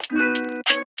Hello,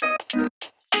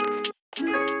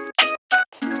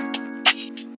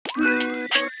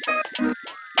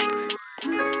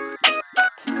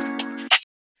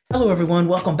 everyone.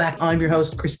 Welcome back. I'm your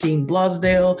host, Christine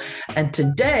Blasdale, and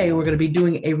today we're going to be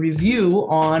doing a review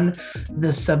on the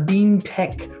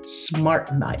Smartmike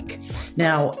Smartmike.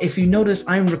 Now, if you notice,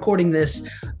 I'm recording this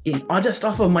just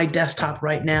off of my desktop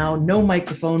right now. No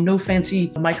microphone, no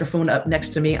fancy microphone up next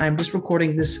to me. I'm just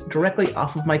recording this directly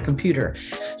off of my computer.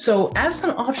 So as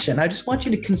an option, I just want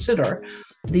you to consider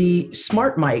the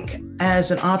Smartmike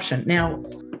as an option. Now,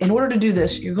 in order to do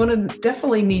this, you're going to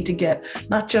definitely need to get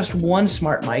not just one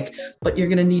Smartmike, but you're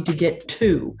going to need to get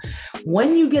two.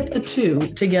 When you get the two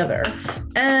together,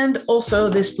 and also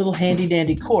this little handy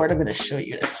dandy cord, I'm going to show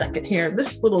you in a second here,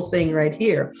 this little thing right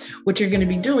here, what you're going to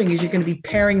be doing is you're going to be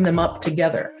pairing them up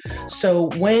together. So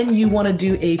when you want to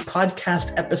do a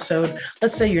podcast episode,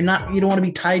 let's say you don't want to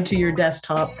be tied to your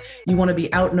desktop, you want to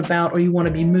be out and about, or you want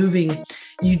to be moving,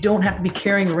 you don't have to be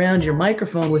carrying around your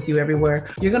microphone with you everywhere.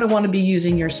 You're going to want to be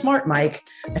using your Smartmike,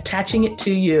 attaching it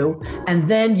to you, and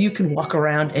then you can walk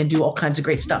around and do all kinds of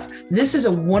great stuff. This is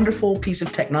a wonderful piece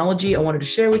of technology I wanted to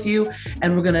share with you,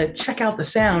 and we're going to check out the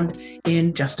sound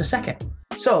in just a second.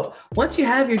 So once you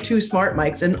have your two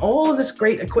Smartmikes, and all of this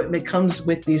great equipment comes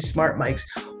with these Smartmikes,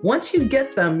 once you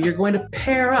get them, you're going to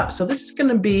pair up. So this is going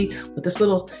to be with this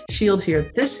little shield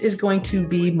here. This is going to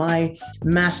be my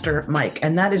master mic,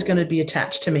 and that is going to be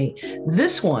attached to me.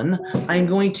 This one, I'm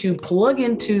going to plug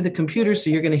into the computer,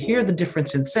 so you're going to hear the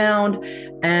difference in sound,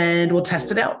 and we'll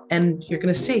test it out, and you're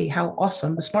going to see how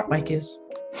awesome the Smartmike is.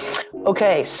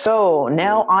 Okay, so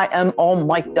now I am all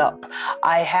mic'd up.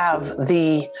 I have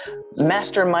the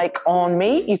master mic on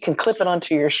me. You can clip it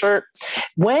onto your shirt.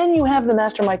 When you have the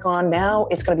master mic on, now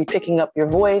it's going to be picking up your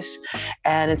voice,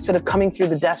 and instead of coming through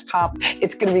the desktop,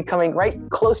 it's going to be coming right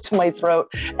close to my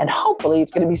throat, and hopefully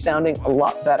it's going to be sounding a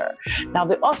lot better. Now,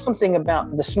 the awesome thing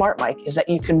about the Smartmike is that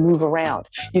you can move around.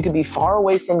 You can be far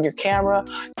away from your camera,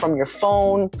 from your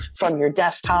phone, from your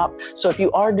desktop. So if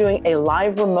you are doing a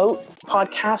live remote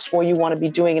podcast, or you want to be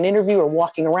doing an interview or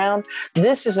walking around,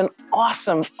 this is an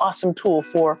awesome tool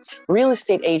for real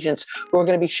estate agents who are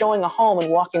going to be showing a home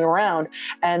and walking around,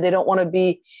 and they don't want to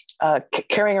be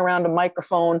carrying around a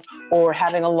microphone or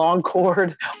having a long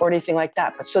cord or anything like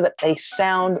that, but so that they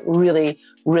sound really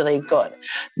good.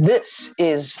 This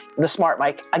is the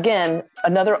Smartmike. Again,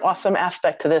 another awesome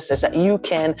aspect to this is that you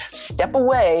can step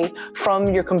away from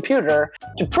your computer.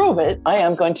 To prove it, I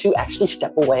am going to actually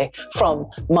step away from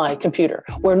my computer.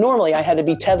 Where normally I had to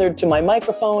be tethered to my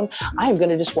microphone, I am going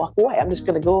to just walk away. I'm just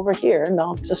going to go over here, and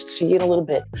I'll just see you in a little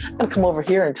bit. I'm going to come over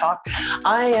here and talk.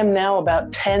 I am now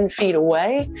about 10 feet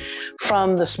away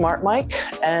from the Smartmike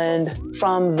and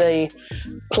from the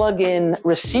plug-in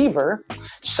receiver,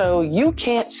 so you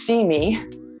can't see me,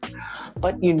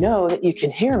 but you know that you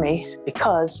can hear me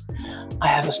because I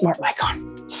have a Smartmike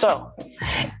on. So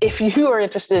if you are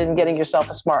interested in getting yourself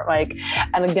a Smartmike,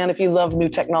 and again, if you love new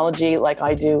technology like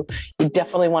I do, you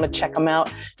definitely want to check them out.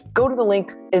 Go to the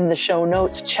link in the show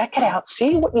notes, check it out,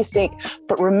 see what you think.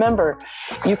 But remember,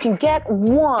 you can get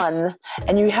one,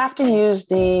 and you have to use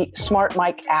the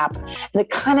Smartmike app, and it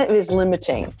kind of is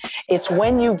limiting. It's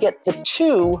when you get the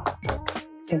two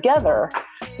together,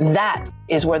 that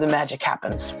is where the magic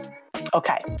happens.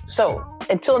 Okay, so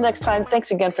until next time,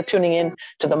 thanks again for tuning in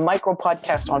to the Micro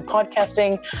Podcast on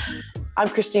Podcasting. I'm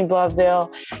Christine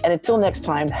Blasdale, and until next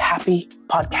time, happy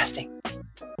podcasting.